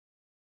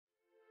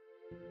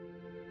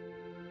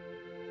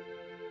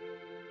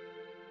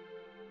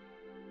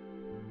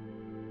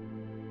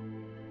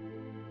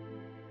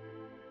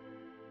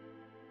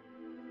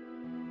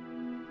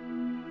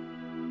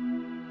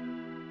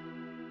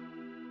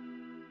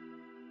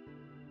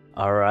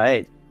All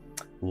right.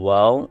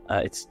 Well,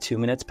 it's 2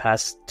 minutes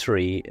past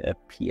 3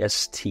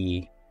 PST.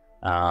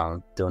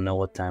 Don't know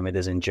what time it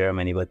is in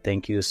Germany, but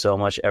thank you so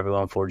much,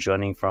 everyone, for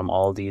joining from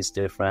all these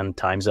different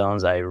time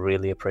zones. I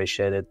really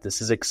appreciate it.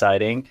 This is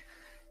exciting.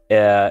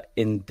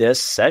 In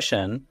this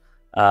session,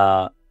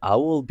 I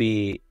will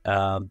be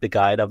the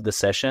guide of the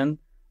session.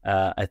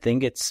 I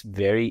think it's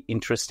very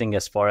interesting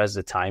as far as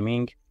the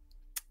timing.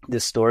 The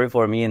story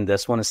for me in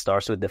this one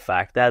starts with the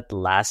fact that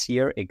last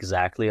year,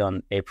 exactly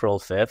on April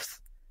 5th,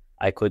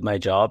 I quit my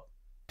job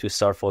to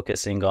start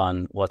focusing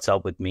on what's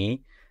up with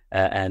me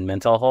and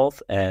mental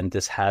health. And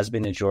this has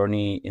been a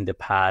journey in the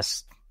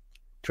past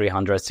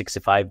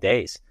 365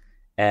 days.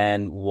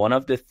 And one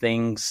of the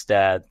things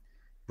that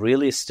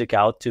really stuck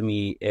out to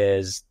me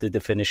is the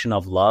definition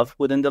of love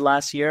within the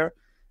last year.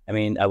 I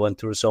mean, I went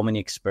through so many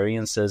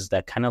experiences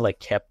that kind of like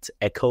kept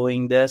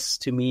echoing this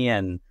to me.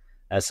 And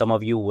some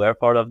of you were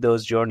part of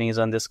those journeys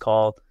on this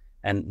call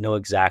and know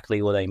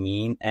exactly what I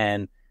mean.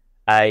 And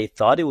I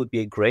thought it would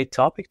be a great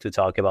topic to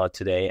talk about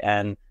today.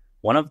 And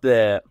one of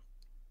the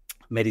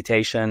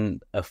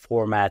meditation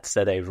formats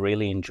that I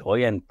really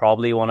enjoy, and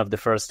probably one of the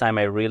first time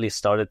I really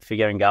started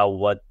figuring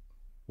out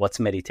what's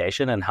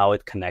meditation and how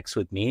it connects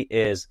with me,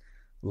 is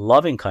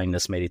loving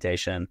kindness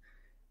meditation,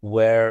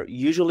 where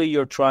usually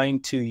you're trying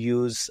to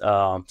use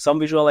some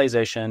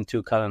visualization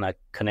to kind of like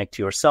connect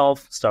to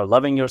yourself, start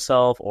loving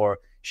yourself, or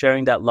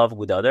sharing that love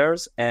with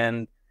others.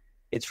 And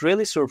it's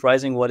really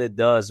surprising what it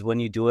does when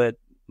you do it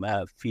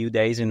a few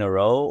days in a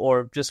row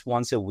or just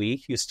once a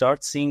week. You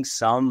start seeing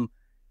some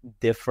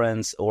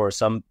difference or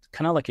some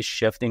kind of like a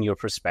shift in your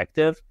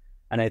perspective.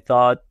 And I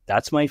thought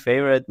that's my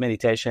favorite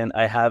meditation.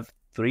 I have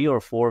 3 or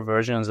 4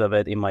 versions of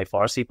it in my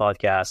Farsi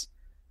podcast.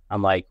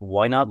 I'm like,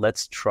 why not?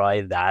 Let's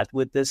try that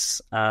with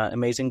this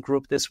amazing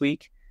group this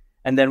week.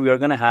 And then we are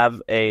going to have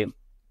a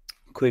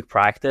quick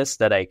practice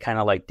that I kind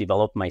of like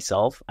developed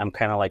myself. I'm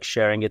kind of like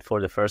sharing it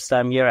for the first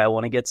time here. I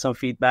want to get some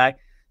feedback.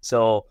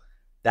 So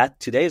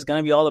that today is going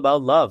to be all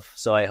about love.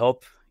 So I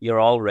hope you're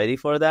all ready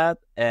for that.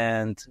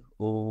 And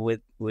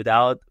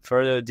without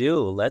further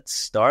ado, let's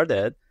start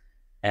it.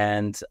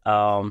 And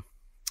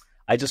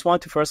I just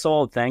want to first of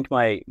all thank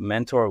my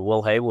mentor,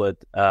 Wil Heywood.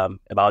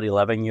 About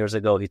 11 years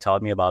ago, he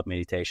taught me about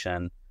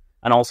meditation.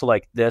 And also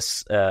like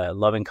this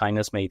loving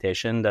kindness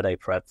meditation that I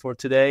prepped for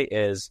today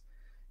is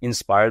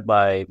inspired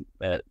by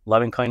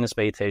loving kindness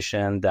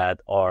meditation that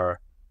are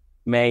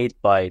made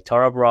by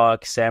Tara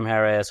Brach, Sam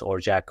Harris,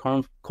 or Jack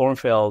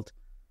Kornfield.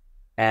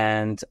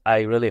 And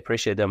I really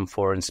appreciate them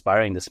for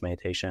inspiring this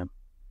meditation.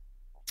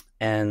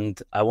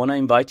 And I want to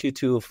invite you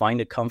to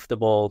find a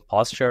comfortable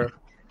posture.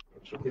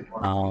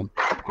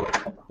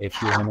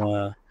 If you want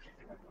to,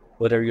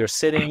 whether you're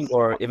sitting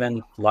or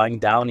even lying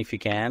down if you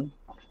can,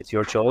 it's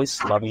your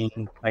choice.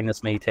 Loving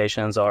kindness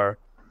meditations are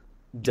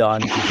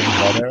done even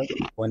better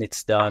when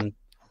it's done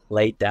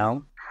laid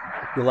down,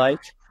 if you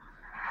like.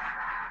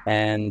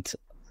 And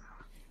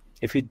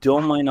if you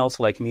don't mind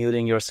also like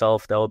muting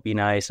yourself, that would be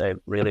nice. I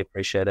really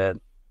appreciate it.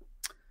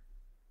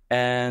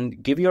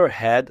 And give your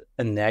head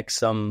and neck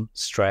some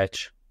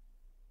stretch.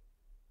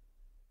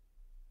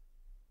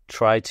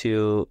 Try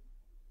to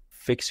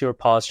fix your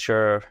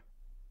posture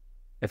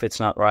if it's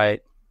not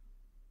right.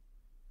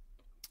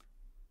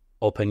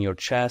 Open your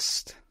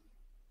chest.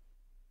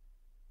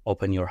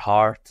 Open your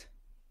heart.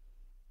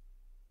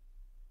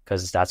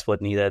 Because that's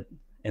what needed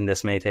in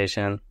this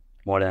meditation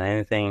more than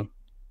anything.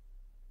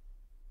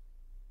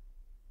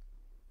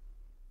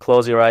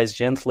 Close your eyes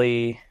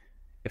gently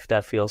if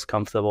that feels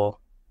comfortable.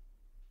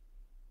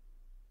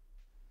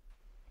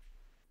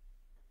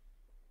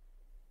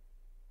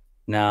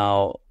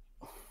 Now,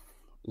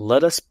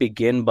 let us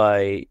begin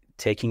by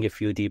taking a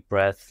few deep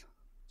breaths.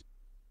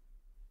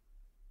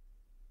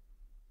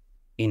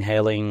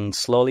 Inhaling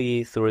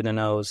slowly through the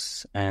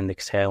nose and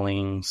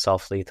exhaling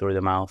softly through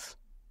the mouth.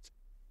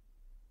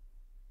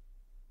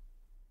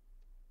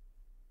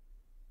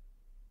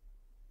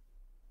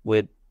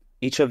 With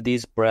each of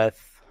these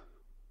breaths,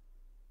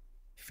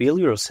 feel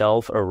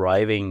yourself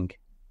arriving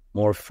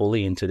more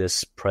fully into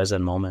this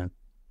present moment.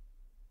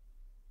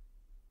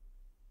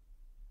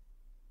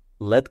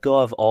 Let go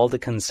of all the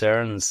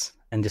concerns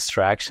and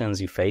distractions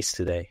you face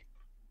today.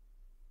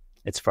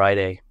 It's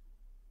Friday.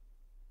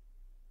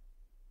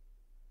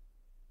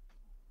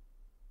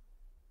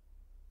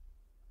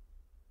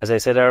 As I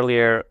said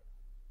earlier,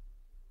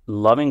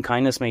 loving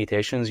kindness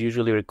meditations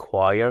usually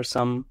require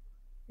some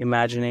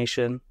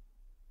imagination,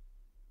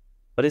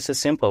 but it's a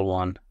simple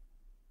one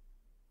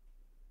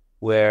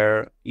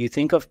where you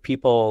think of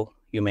people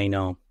you may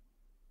know.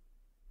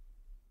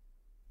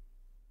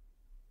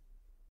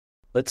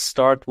 Let's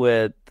start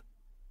with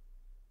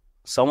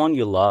someone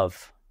you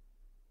love,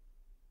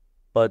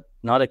 but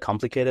not a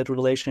complicated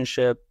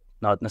relationship,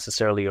 not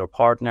necessarily your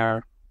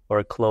partner or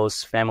a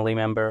close family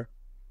member.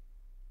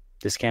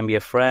 This can be a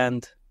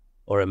friend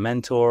or a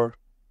mentor,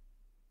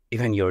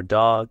 even your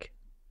dog,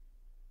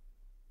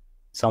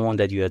 someone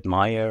that you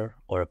admire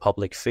or a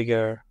public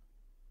figure.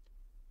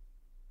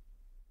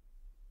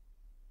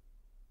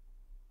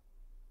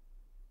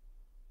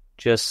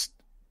 Just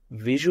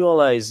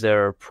visualize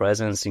their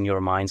presence in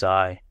your mind's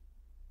eye.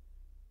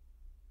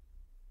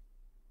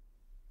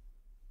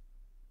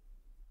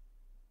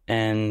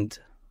 And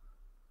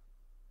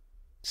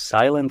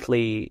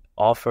silently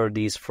offer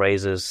these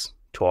phrases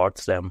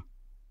towards them.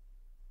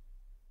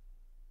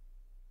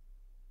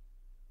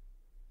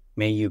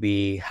 May you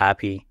be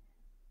happy.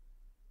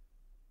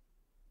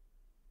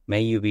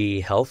 May you be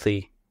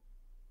healthy.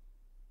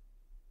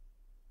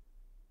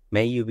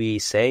 May you be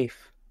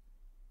safe.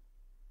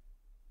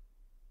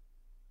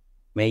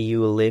 May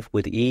you live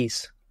with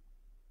ease.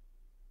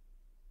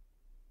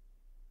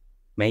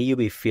 May you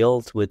be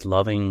filled with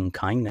loving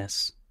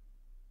kindness.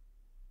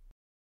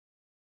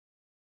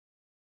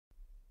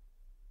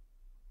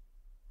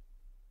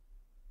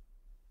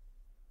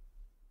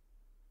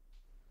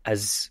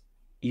 As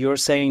you're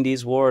saying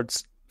these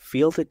words,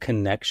 feel the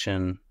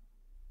connection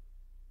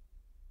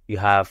you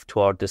have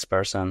toward this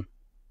person.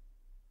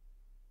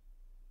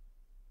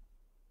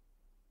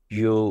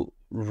 You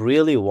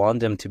really want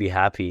them to be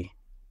happy.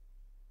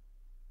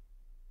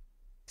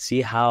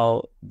 See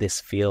how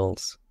this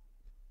feels.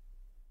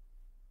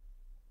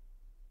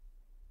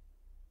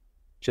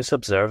 Just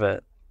observe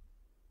it.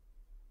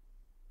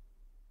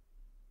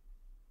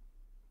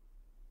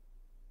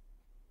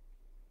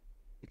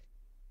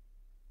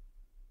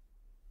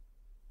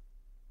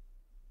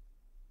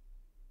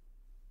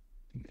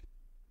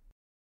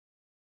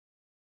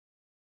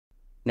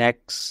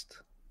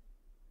 Next,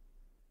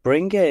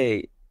 bring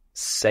a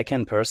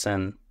second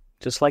person,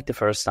 just like the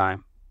first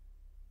time.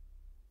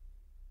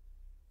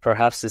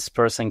 Perhaps this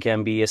person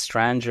can be a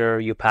stranger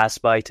you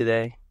passed by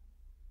today,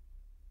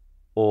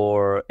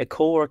 or a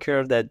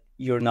coworker that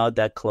you're not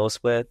that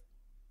close with,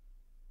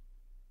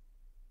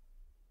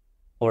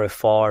 or a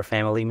far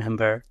family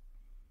member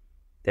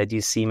that you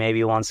see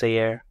maybe once a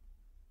year.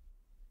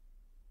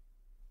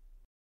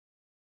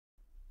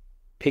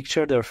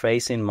 Picture their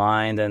face in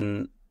mind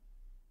and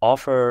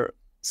offer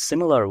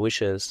similar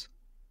wishes.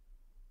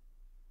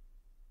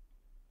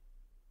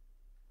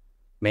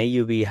 May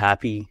you be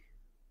happy.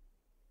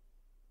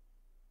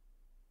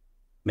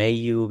 May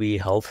you be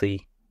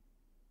healthy.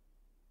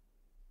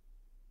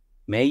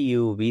 May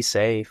you be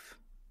safe.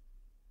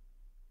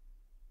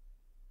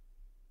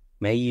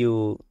 May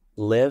you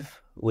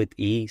live with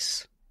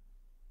ease.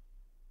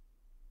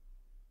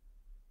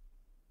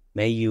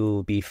 May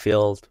you be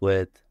filled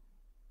with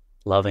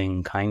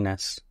loving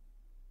kindness.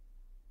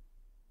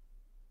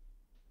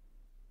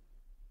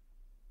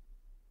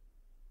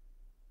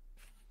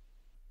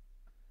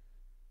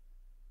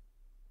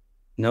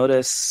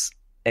 Notice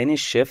any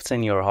shifts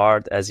in your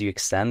heart as you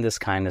extend this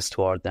kindness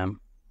toward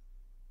them.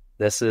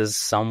 This is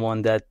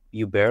someone that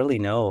you barely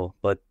know,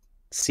 but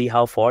see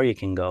how far you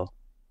can go.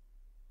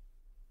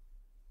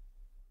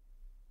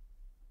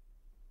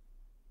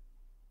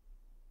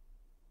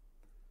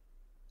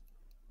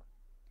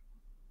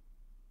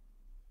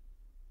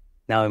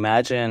 Now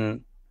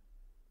imagine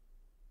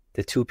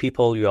the two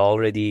people you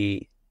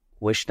already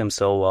wish them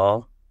so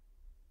well.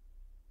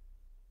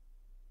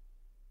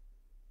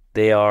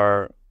 They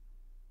are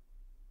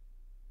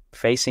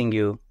facing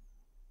you,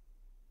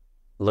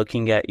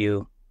 looking at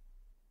you,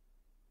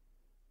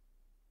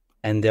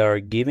 and they are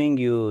giving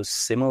you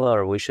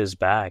similar wishes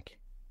back.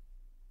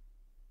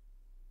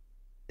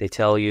 They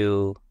tell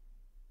you,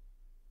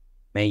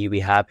 may you be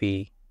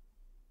happy,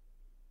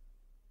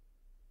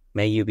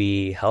 may you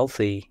be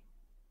healthy,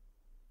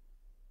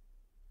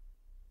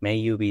 may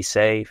you be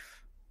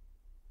safe,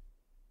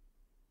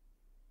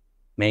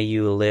 may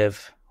you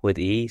live with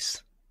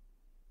ease,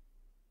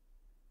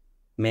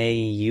 may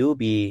you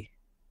be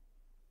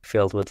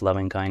filled with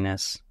loving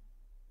kindness.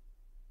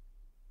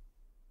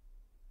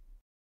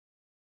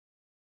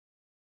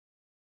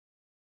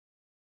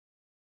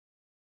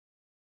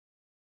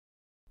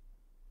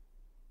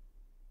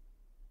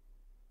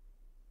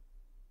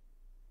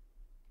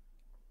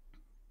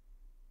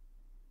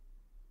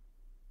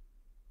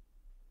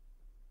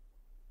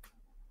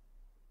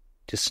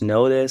 Just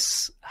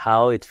notice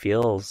how it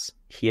feels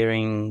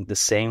hearing the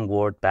same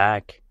word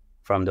back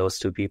from those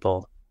two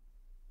people.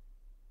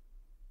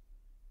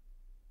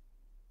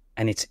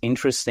 And it's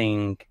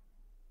interesting,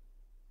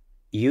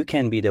 you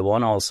can be the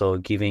one also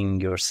giving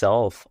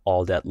yourself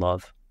all that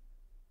love.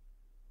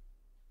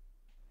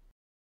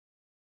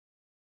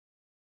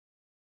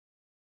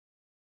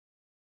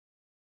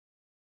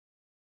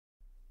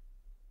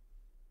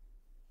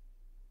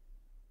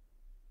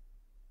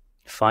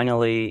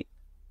 Finally,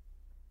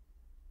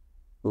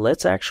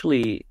 let's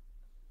actually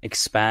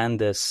expand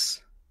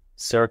this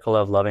circle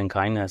of loving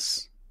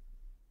kindness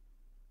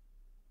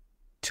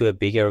to a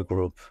bigger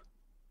group.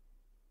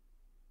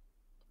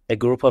 A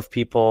group of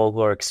people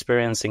who are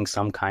experiencing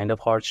some kind of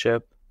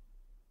hardship.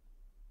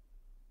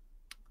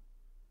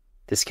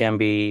 This can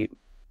be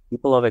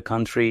people of a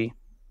country,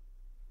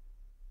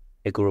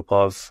 a group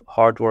of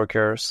hard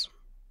workers,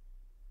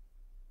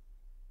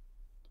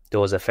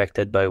 those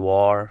affected by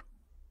war,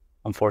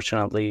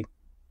 unfortunately,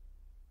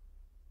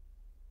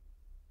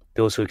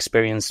 those who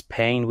experience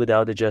pain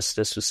without the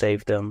justice to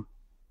save them.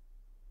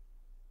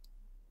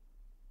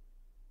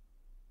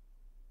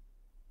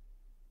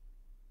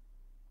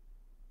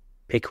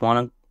 Pick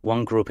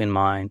one group in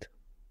mind.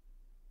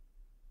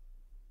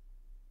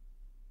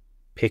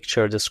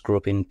 Picture this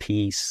group in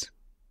peace,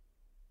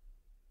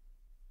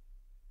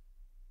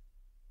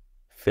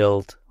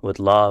 filled with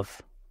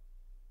love,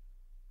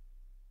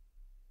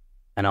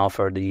 and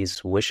offer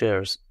these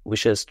wishes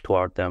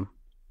toward them.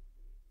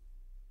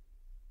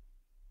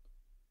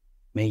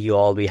 May you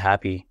all be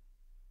happy.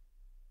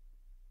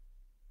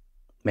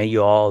 May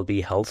you all be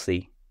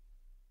healthy.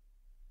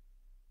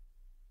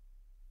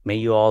 May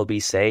you all be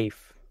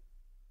safe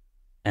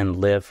and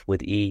live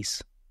with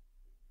ease.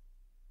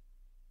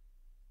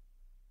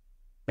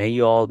 May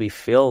you all be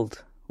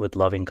filled with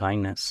loving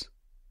kindness.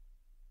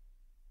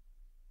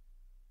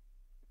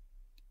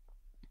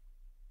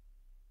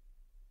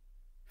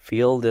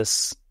 Feel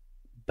this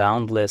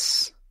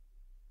boundless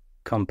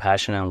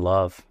compassion and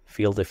love.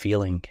 Feel the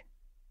feeling.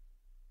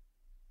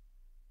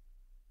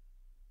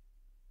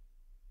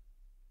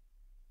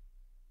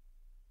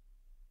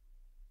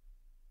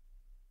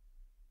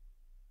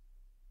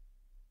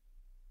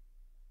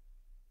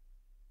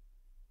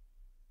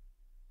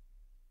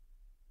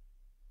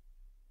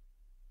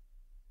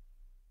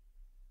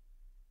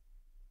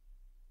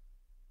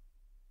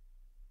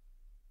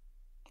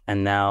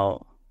 And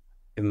now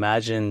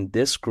imagine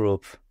this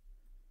group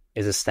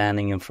is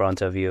standing in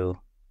front of you,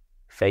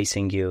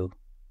 facing you,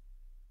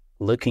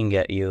 looking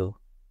at you,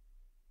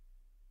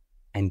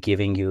 and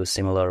giving you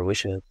similar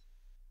wishes.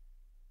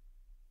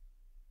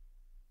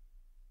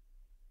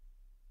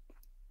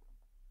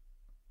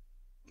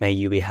 May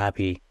you be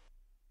happy.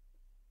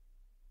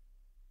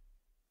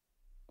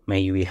 May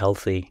you be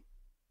healthy.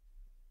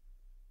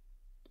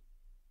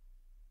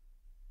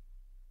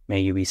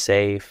 May you be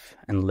safe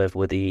and live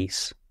with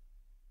ease.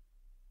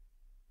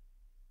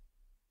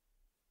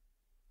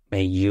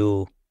 May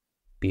you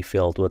be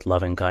filled with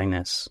loving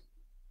kindness.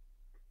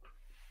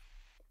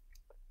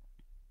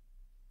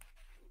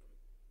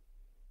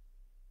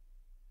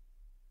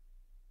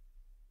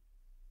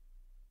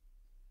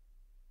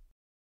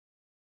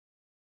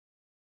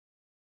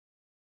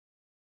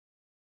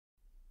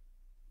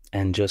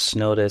 And just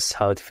notice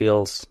how it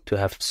feels to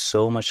have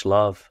so much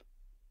love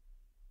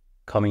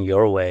coming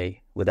your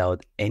way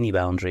without any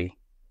boundary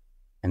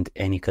and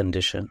any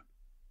condition.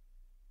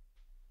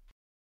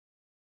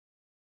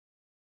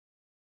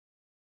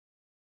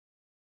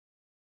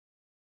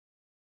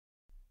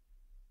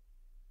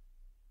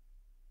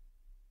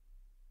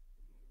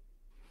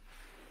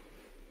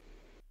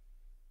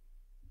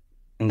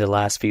 In the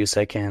last few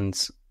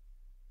seconds,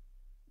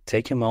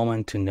 take a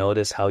moment to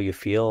notice how you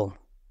feel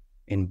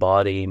in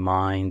body,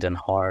 mind, and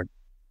heart.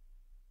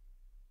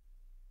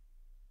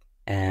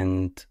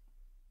 And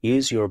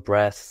use your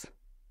breath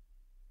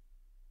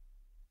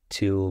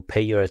to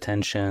pay your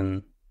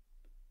attention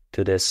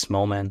to this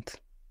moment.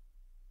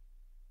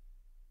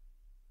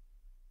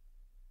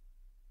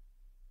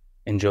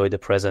 Enjoy the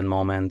present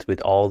moment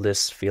with all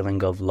this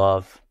feeling of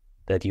love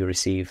that you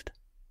received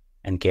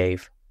and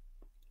gave.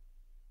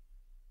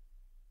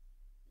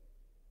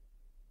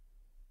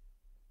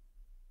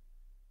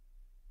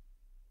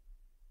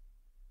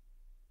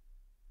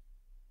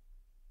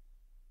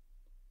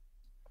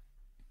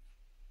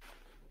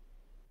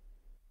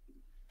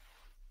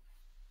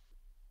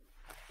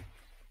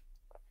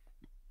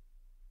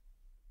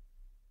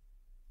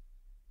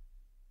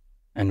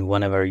 And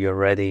whenever you're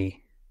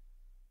ready,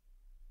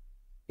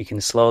 you can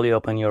slowly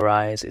open your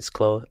eyes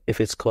if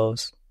it's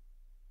closed.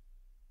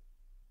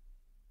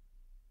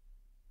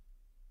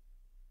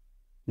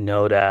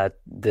 Know that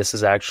this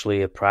is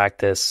actually a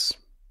practice.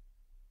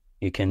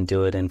 You can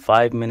do it in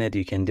 5 minutes,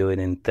 you can do it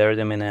in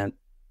 30 minutes.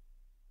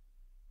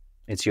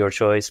 It's your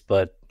choice,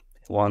 but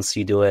once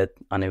you do it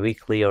on a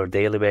weekly or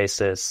daily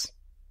basis,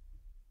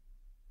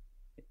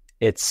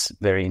 it's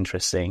very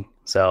interesting.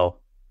 So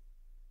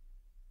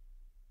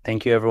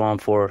thank you everyone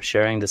for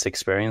sharing this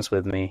experience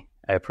with me.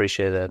 I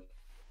appreciate it.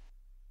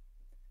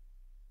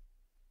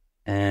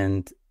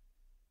 And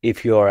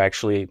if you're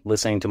actually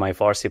listening to my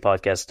Farsi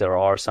podcast, there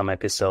are some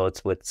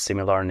episodes with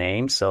similar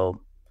names.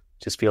 So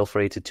just feel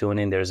free to tune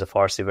in. There's a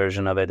Farsi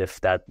version of it if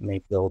that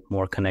may feel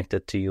more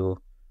connected to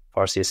you,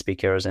 Farsi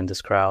speakers in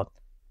this crowd.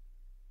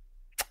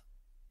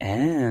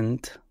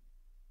 And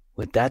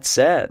with that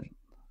said,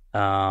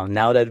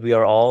 now that we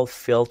are all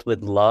filled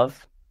with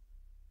love,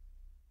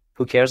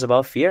 who cares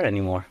about fear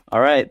anymore?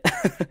 All right,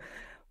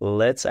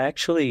 let's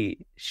actually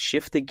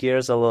shift the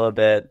gears a little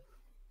bit.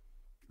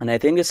 And I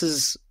think this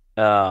is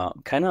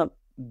kind of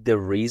the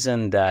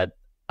reason that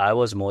I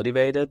was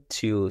motivated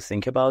to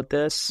think about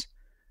this.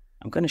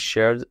 I'm going to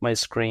share my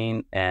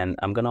screen, and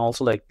I'm going to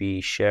also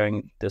be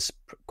sharing this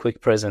quick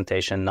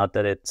presentation. Not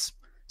that it's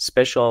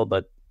special,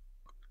 but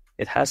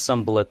it has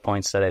some bullet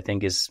points that I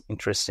think is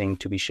interesting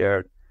to be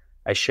shared.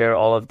 I share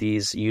all of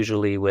these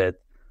usually with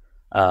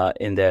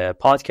in the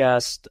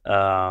podcast.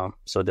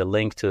 So the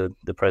link to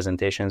the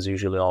presentation is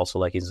usually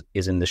also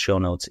is in the show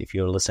notes if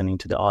you're listening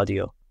to the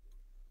audio.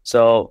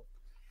 So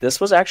this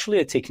was actually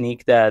a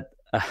technique that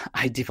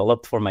I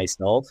developed for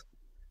myself.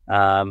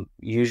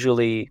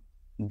 Usually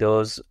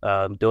those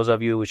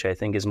of you, which I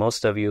think is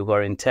most of you who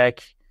are in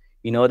tech,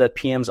 You know that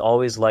PMs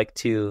always like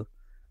to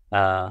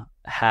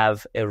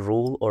have a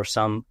rule or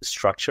some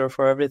structure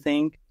for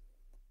everything.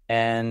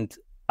 And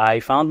I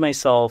found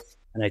myself,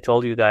 and I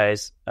told you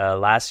guys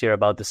last year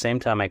about the same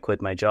time I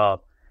quit my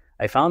job,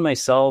 I found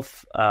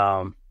myself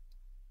a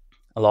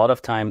lot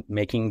of time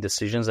making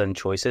decisions and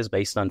choices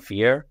based on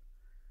fear.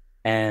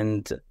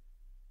 And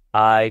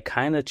I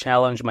kind of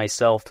challenged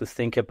myself to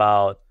think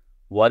about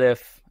what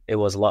if it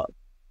was love,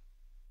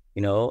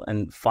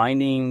 and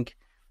finding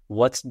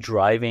what's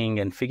driving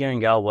and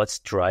figuring out what's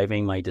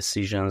driving my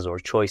decisions or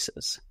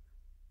choices.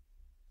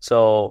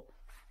 So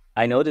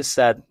I noticed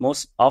that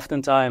most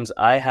oftentimes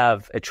I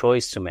have a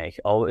choice to make.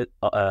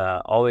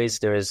 Always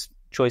there is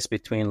choice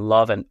between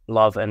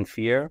love and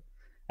fear.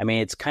 I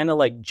mean, it's kind of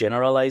like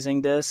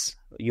generalizing this.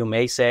 You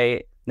may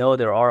say, no,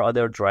 there are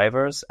other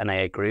drivers, and I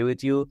agree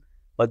with you,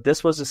 but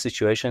this was the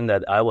situation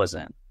that I was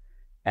in.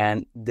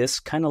 And this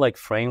kind of like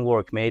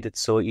framework made it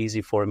so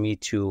easy for me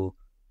to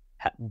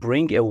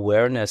bring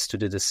awareness to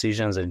the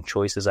decisions and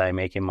choices I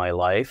make in my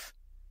life.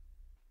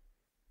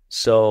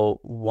 So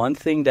one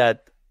thing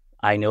that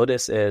I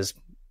notice is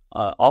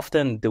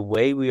often the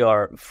way we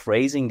are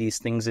phrasing these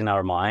things in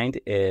our mind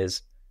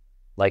is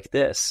like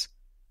this.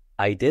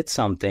 I did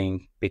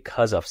something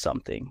because of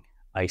something.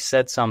 I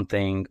said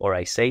something or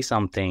I say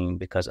something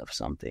because of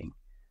something.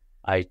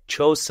 I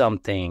chose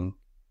something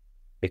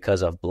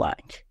because of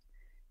blank.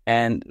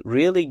 And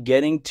really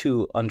getting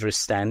to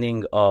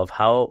understanding of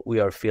how we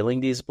are feeling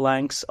these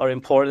blanks are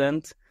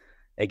important.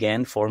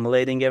 Again,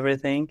 formulating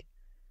everything.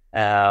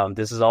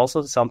 This is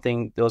also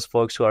something those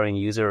folks who are in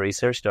user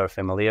research, that are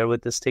familiar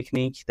with this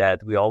technique,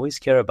 that we always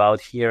care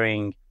about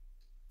hearing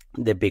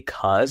the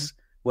because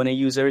when a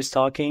user is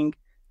talking,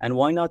 and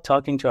why not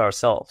talking to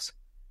ourselves.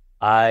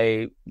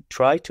 I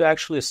try to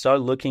actually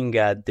start looking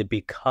at the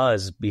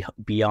because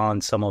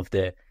beyond some of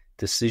the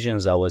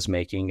decisions I was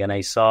making, and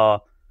I saw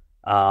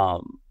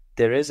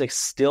there is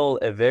still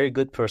a very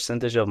good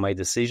percentage of my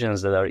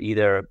decisions that are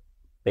either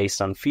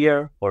based on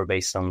fear or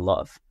based on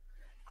love.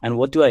 And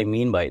what do I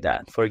mean by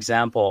that? For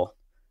example,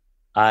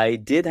 I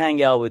did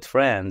hang out with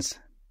friends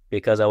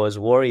because I was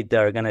worried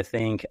they're going to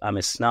think I'm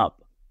a snob.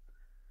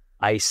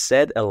 I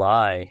said a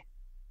lie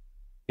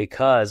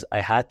because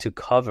I had to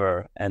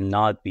cover and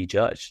not be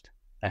judged.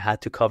 I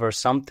had to cover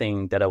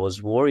something that I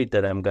was worried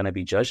that I'm going to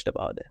be judged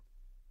about it.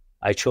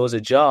 I chose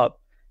a job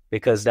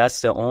because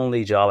that's the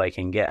only job I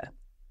can get.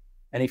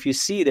 And if you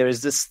see, there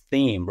is this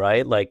theme,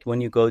 right? Like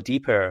when you go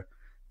deeper,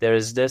 there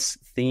is this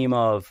theme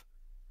of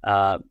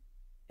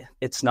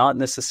it's not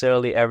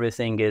necessarily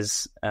everything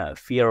is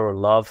fear or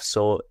love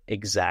so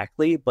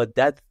exactly, but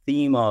that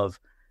theme of,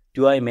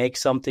 do I make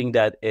something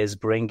that is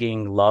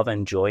bringing love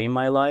and joy in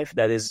my life,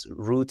 that is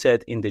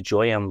rooted in the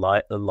joy and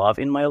love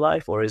in my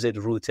life, or is it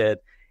rooted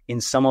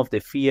in some of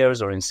the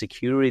fears or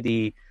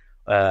insecurity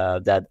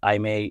that I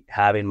may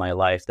have in my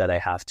life that I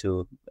have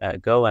to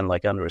go and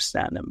like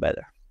understand them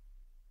better?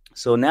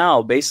 So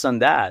now, based on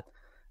that,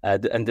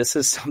 and this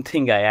is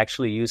something I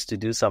actually used to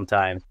do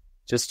sometimes,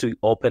 just to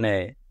open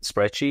a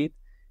spreadsheet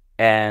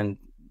and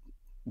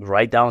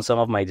write down some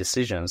of my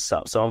decisions,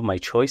 some of my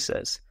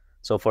choices.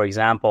 So, for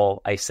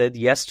example, I said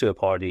yes to a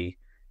party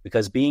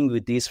because being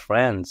with these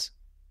friends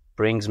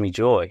brings me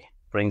joy,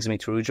 brings me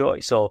true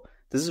joy. So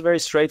this is very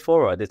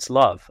straightforward. It's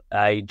love.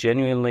 I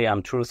genuinely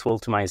am truthful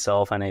to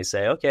myself, and I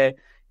say, okay,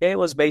 yeah, it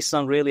was based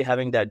on really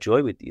having that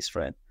joy with these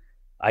friends.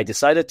 I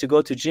decided to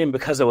go to gym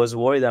because I was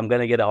worried I'm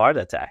going to get a heart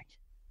attack.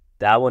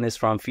 That one is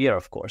from fear,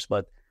 of course.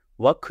 But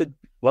what could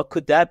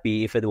that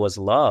be if it was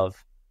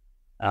love?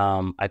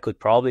 It could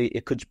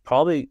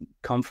probably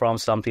come from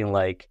something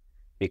like,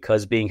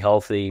 because being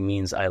healthy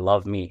means I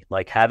love me,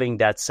 like having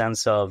that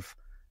sense of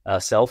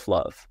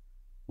self-love.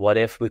 What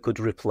if we could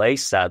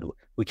replace that?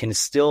 We can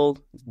still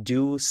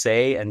do,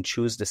 say, and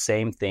choose the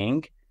same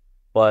thing,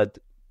 but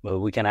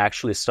we can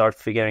actually start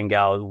figuring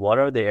out what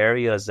are the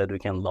areas that we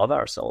can love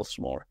ourselves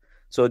more.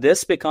 So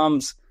this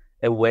becomes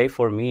a way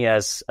for me,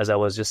 as I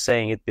was just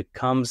saying, it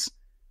became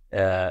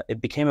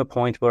a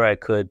point where I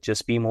could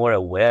just be more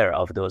aware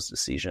of those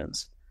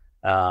decisions.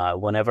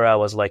 Whenever I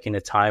was like in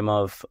a time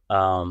of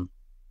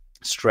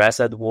stress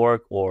at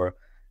work, or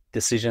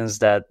decisions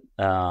that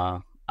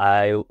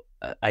I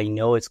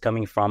know it's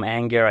coming from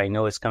anger, I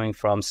know it's coming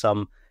from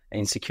some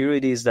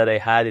insecurities that I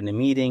had in a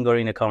meeting or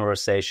in a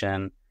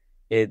conversation,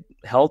 it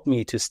helped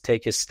me to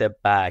take a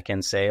step back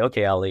and say,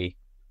 okay, Ali,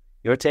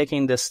 you're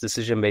taking this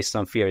decision based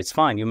on fear. It's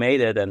fine. You made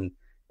it and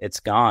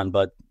it's gone,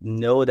 but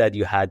know that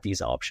you had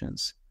these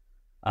options.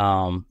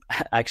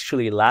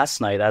 Actually, last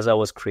night, as I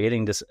was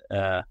creating this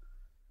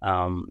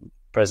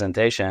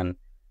presentation,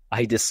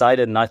 I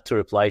decided not to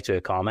reply to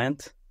a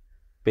comment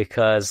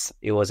because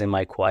it was in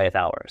my quiet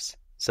hours.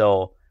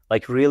 So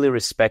like really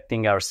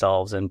respecting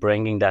ourselves and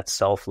bringing that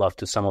self-love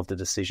to some of the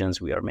decisions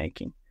we are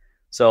making.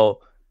 So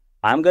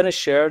I'm going to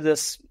share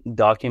this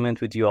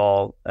document with you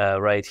all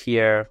right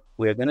here.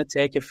 We're going to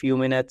take a few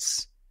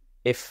minutes.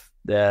 If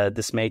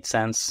this made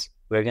sense,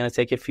 we're going to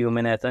take a few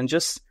minutes and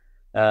just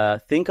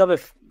think of a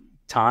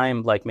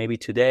time, like maybe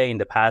today, in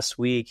the past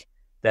week,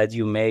 that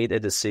you made a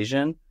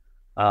decision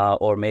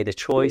or made a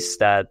choice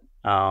that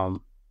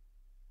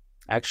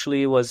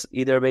actually was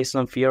either based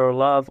on fear or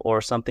love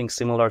or something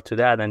similar to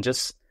that, and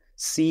just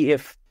see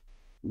if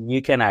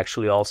you can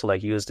actually also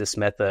like use this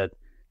method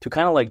to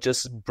kind of like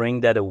just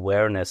bring that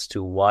awareness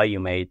to why you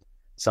made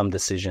some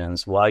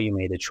decisions, why you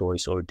made a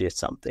choice or did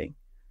something.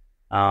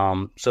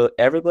 So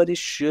everybody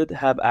should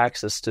have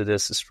access to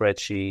this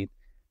spreadsheet.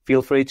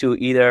 Feel free to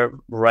either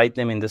write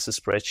them in this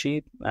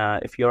spreadsheet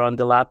if you're on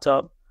the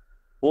laptop,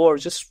 or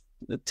just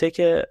take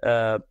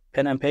a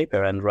pen and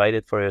paper and write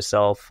it for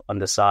yourself on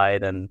the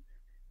side, and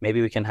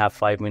maybe we can have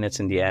 5 minutes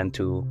in the end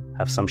to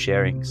have some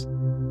sharings.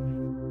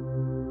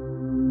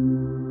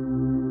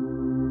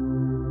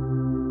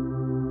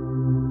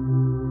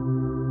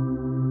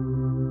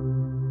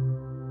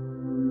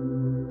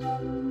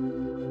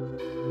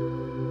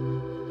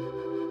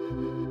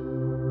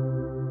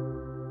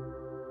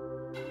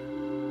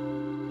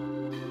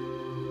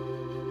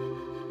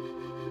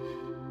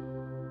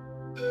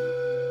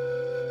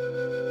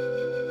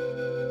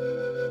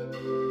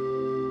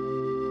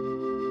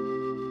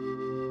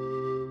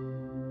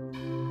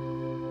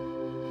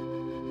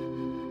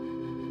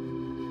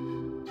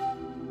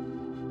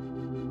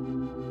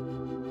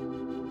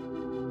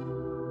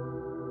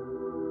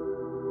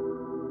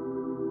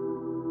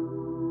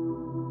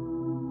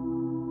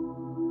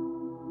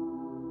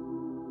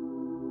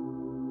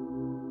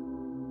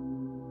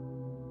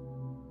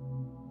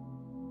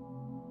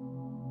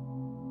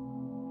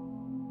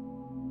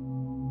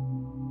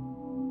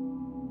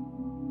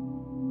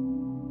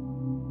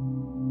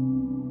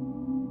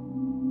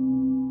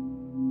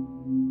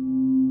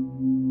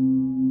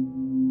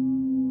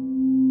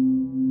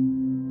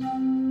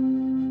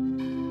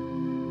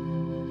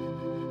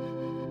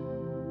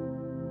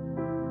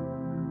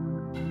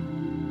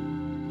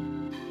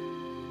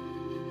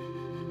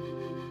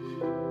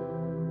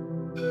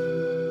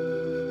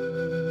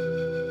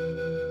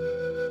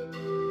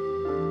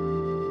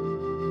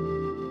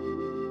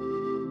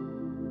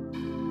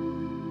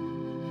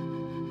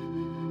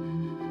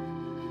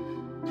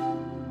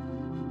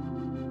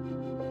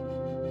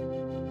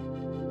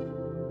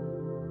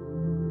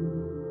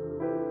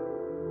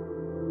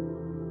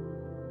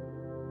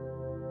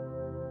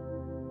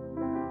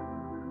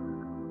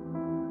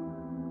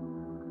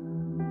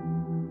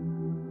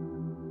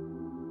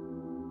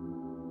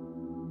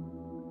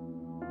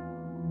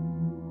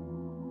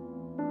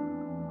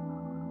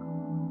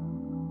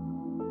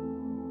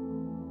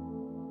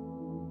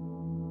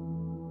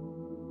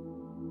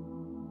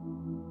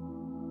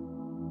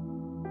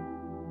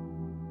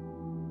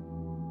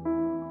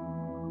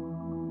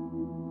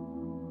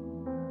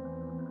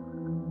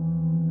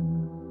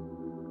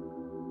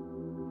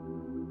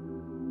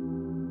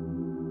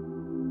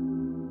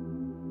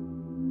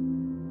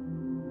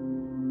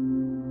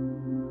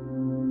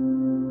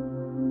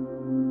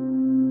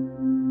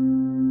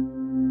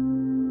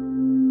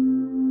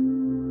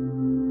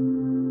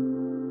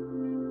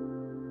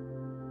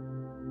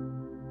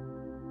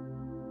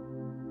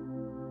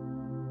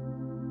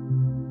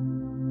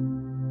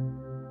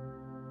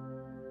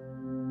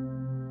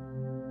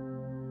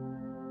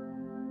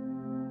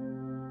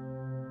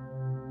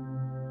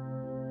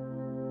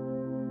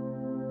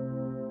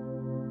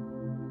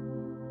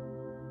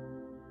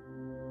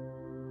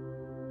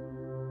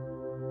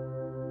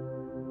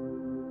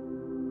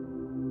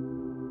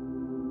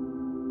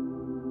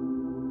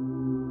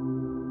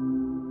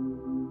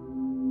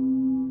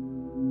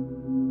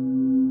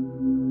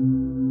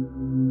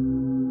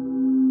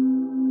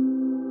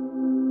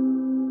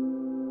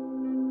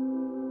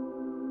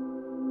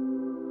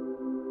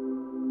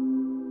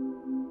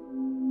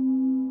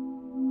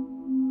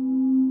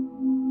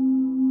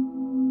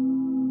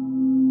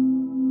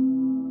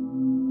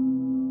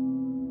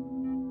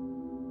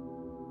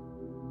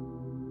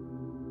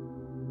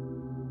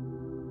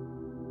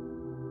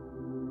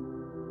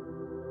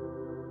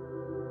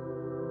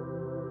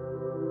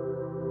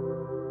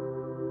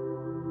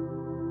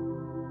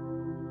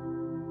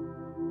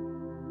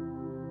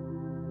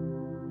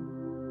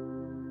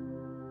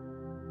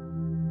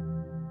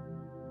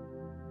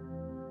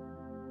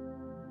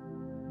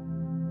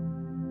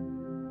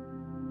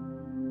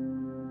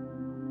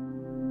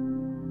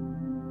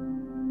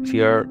 If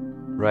you're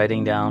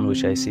writing down,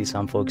 which I see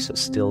some folks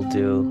still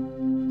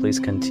do, please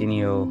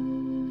continue.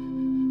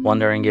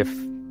 Wondering if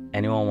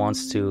anyone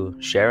wants to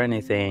share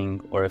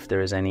anything or if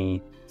there's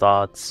any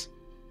thoughts.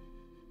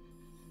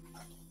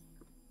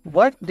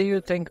 What do you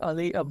think,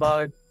 Ali,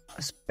 about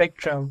a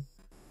spectrum?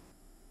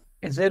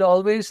 Is it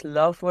always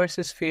love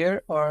versus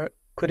fear, or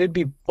could it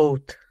be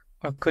both?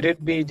 Or could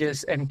it be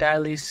just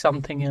entirely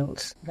something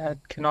else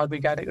that cannot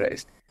be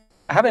categorized?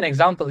 I have an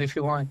example if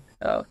you want.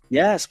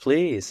 Yes,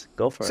 please.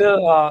 Go for it.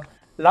 So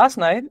last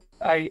night,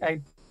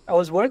 I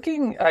was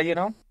working, I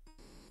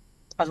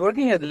was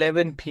working at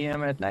 11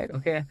 p.m. at night,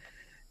 okay?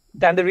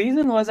 And the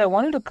reason was I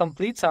wanted to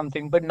complete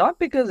something, but not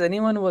because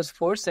anyone was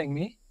forcing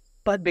me,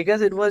 but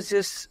because it was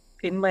just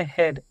in my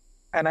head.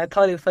 And I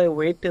thought if I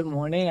wait till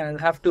morning, I'll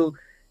have to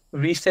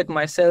reset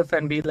myself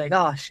and be like,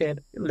 shit,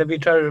 let me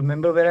try to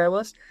remember where I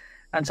was.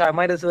 And so I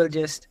might as well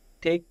just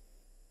take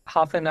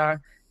half an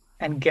hour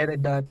and get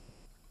it done.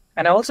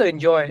 And I also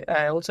enjoy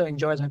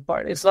that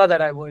part. It's not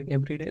that I work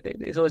every day.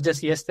 It was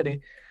just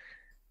yesterday.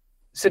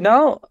 So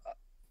now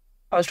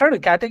I was trying to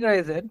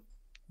categorize it,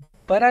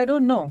 but I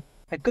don't know.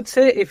 I could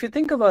say, if you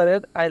think about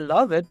it, I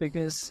love it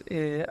because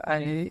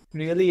I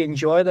really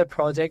enjoy the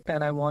project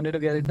and I wanted to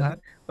get it done.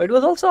 But it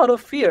was also out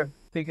of fear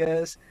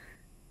because,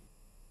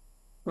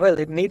 well,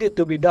 it needed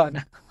to be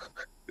done.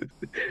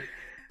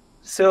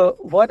 So,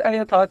 what are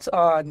your thoughts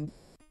on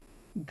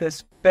the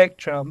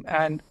spectrum?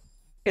 And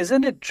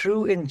isn't it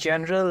true in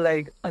general,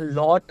 like a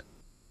lot,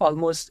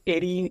 almost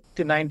 80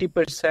 to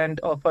 90%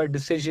 of our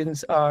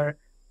decisions are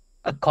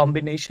a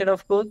combination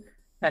of both,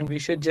 and we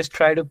should just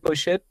try to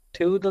push it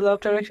to the love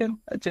direction?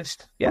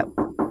 Yeah,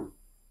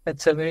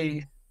 that's a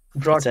very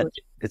broad It's a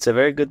question. it's a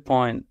very good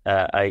point.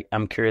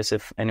 I'm curious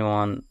if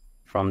anyone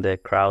from the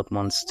crowd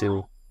wants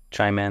to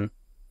chime in.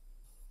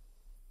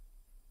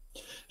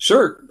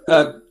 Sure.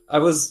 I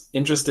was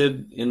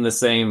interested in the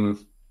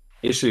same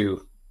issue.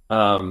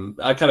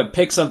 I kind of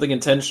picked something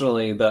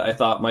intentionally that I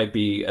thought might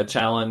be a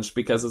challenge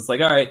because it's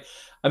like, all right,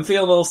 I'm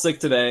feeling a little sick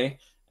today,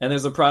 and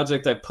there's a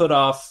project I put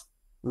off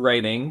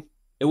writing.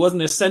 It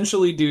wasn't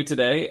essentially due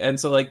today, and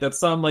so like that's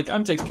some like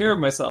I'm taking care of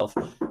myself.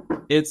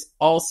 It's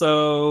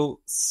also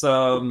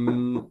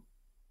some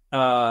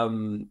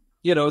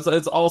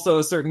it's also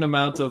a certain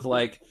amount of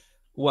like,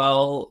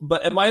 well,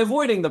 but am I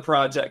avoiding the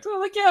project? Well,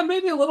 like, yeah,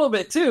 maybe a little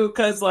bit too,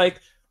 because like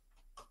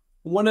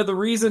one of the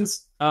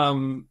reasons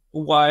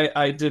why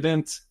I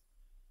didn't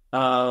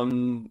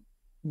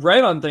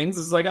write on things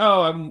is like,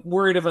 oh, I'm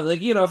worried about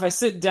like, if I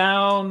sit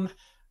down,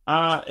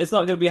 it's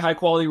not going to be high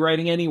quality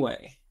writing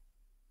anyway.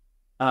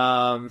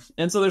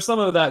 And so there's some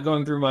of that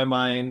going through my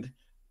mind.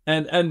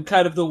 And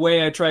kind of the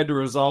way I tried to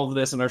resolve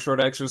this in our short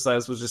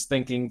exercise was just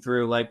thinking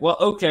through like, well,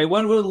 okay,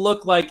 what would it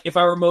look like if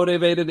I were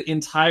motivated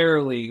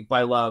entirely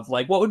by love?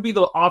 Like, what would be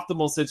the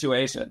optimal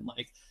situation?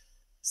 Like,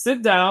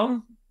 sit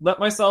down, let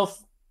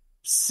myself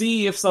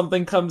see if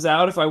something comes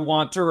out, if I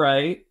want to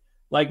write,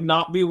 like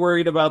not be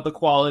worried about the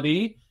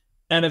quality.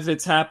 And if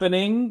it's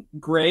happening,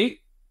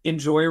 great,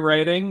 enjoy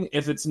writing.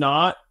 If it's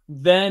not,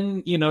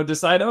 then,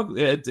 decide, oh,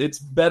 it's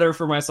better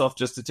for myself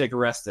just to take a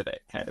rest today,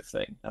 kind of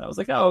thing. And I was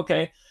like, oh,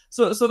 okay.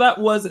 So that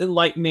was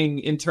enlightening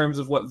in terms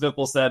of what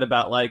Vipul said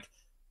about like,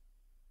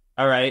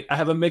 all right, I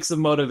have a mix of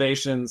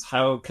motivations.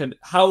 How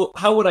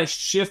would I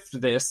shift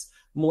this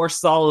more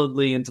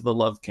solidly into the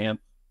love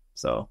camp?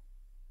 So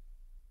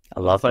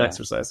I love fun that.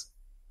 exercise.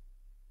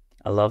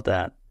 I love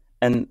that.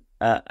 And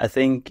I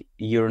think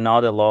you're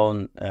not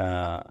alone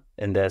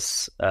in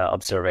this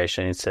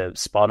observation. It's a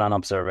spot on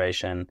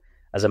observation.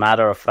 As a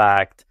matter of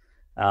fact,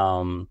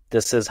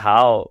 this is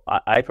how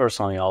I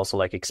personally also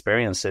like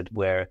experience it,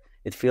 where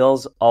it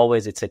feels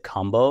always it's a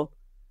combo.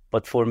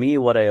 But for me,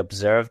 what I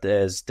observed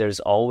is there's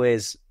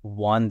always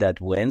one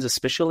that wins,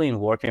 especially in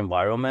work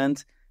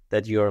environment,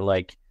 that you're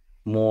like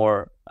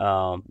more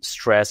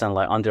stressed and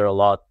like under a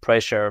lot of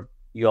pressure.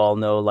 You all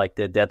know like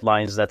the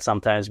deadlines that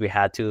sometimes we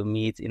had to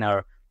meet in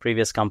our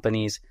previous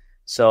companies.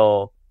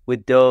 So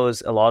with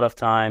those, a lot of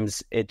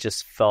times it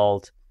just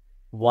felt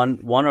one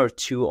or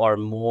two are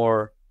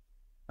more,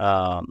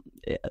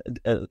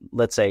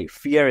 let's say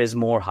fear is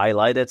more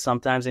highlighted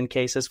sometimes in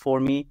cases for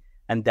me.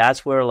 And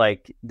that's where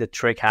like the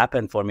trick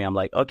happened for me. I'm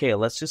like, okay,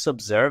 let's just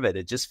observe it.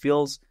 It just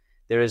feels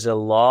there is a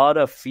lot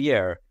of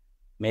fear,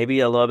 maybe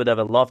a little bit of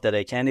a love that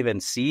I can't even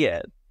see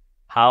it.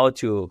 How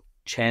to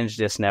change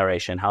this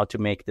narration, how to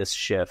make this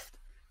shift,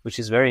 which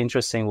is very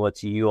interesting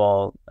what you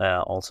all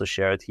also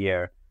shared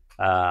here.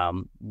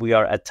 We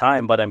are at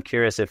time, but I'm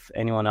curious if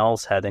anyone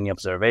else had any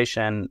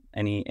observation,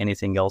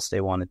 anything else they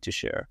wanted to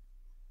share.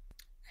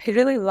 I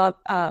really love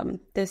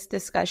this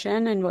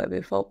discussion and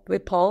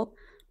what Paul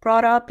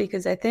brought up,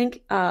 because I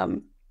think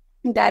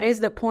that is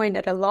the point,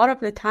 that a lot of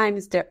the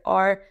times there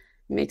are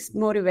mixed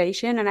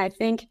motivation. And I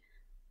think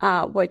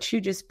what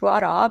you just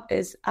brought up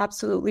is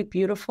absolutely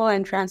beautiful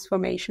and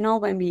transformational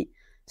when we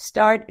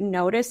start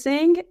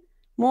noticing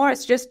more.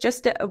 It's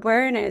just the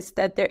awareness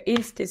that there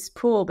is this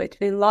pull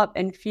between love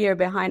and fear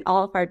behind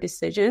all of our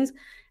decisions,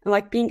 and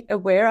like being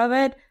aware of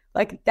it,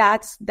 like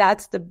that's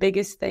the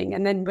biggest thing.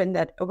 And then when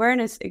that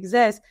awareness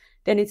exists,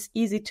 then it's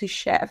easy to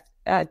shift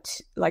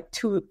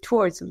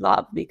towards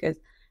love, because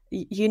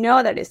you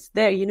know that it's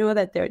there. You know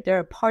that there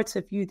are parts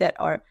of you that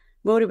are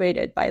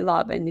motivated by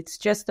love, and it's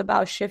just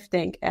about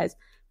shifting, as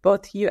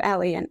both you,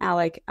 Ali, and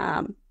Alec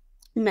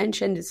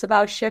mentioned. It's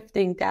about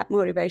shifting that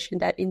motivation,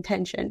 that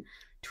intention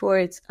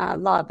towards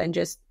love, and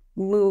just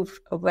move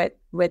with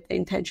the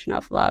intention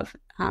of love.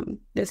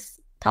 This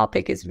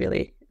topic is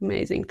really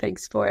amazing.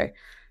 Thanks for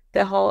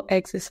the whole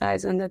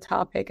exercise on the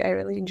topic. I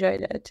really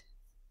enjoyed it.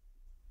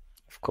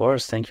 Of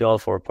course. Thank you all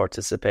for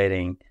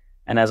participating.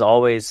 And as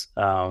always,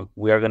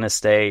 we are going to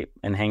stay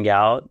and hang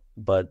out.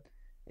 But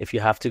if you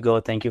have to go,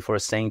 thank you for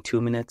staying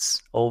 2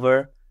 minutes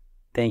over.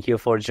 Thank you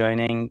for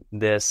joining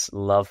this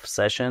love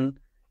session.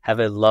 Have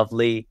a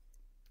lovely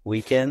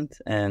weekend,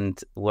 and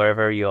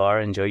wherever you are,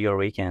 enjoy your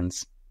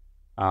weekends.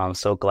 I'm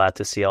so glad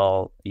to see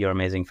all your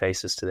amazing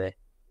faces today.